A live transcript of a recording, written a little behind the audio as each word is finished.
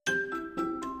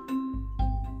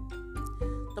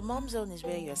The mom zone is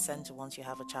where you're sent to once you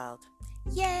have a child.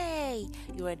 Yay!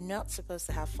 You are not supposed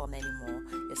to have fun anymore.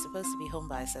 You're supposed to be home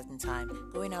by a certain time,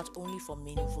 going out only for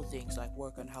meaningful things like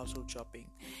work and household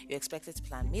shopping. You're expected to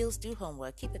plan meals, do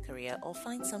homework, keep a career, or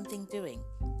find something doing.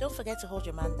 Don't forget to hold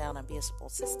your man down and be a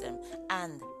support system,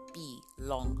 and be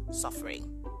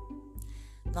long-suffering.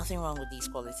 Nothing wrong with these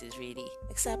qualities really,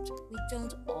 except we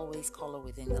don't always color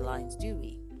within the lines, do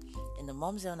we? In the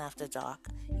Mom Zone After Dark,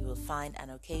 you will find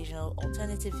an occasional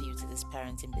alternative view to this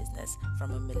parenting business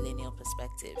from a millennial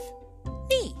perspective.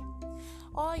 Me!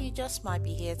 Or you just might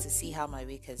be here to see how my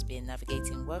week has been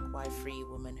navigating work, wife-free,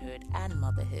 womanhood, and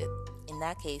motherhood. In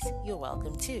that case, you're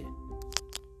welcome too.